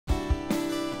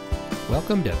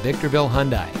Welcome to Victorville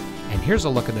Hyundai, and here's a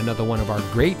look at another one of our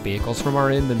great vehicles from our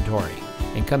inventory,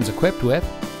 and comes equipped with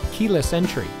keyless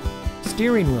entry,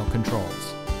 steering wheel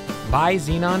controls,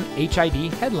 bi-xenon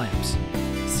HID headlamps,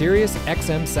 Sirius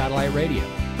XM satellite radio,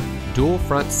 dual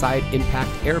front side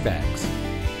impact airbags,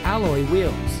 alloy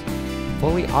wheels,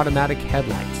 fully automatic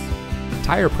headlights,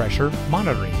 tire pressure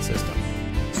monitoring system,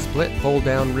 split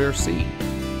fold-down rear seat,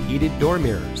 heated door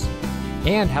mirrors,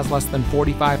 and has less than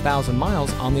 45,000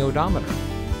 miles on the odometer.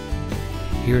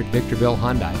 Here at Victorville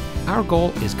Hyundai, our goal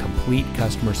is complete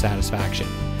customer satisfaction.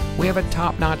 We have a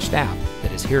top-notch staff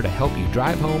that is here to help you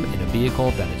drive home in a vehicle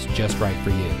that is just right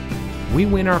for you. We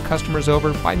win our customers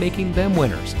over by making them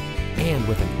winners. And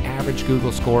with an average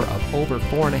Google score of over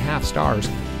 4.5 stars,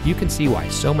 you can see why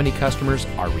so many customers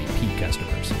are repeat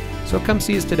customers. So come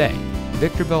see us today.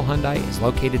 Victorville Hyundai is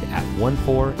located at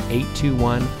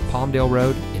 14821 Palmdale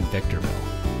Road in Victorville.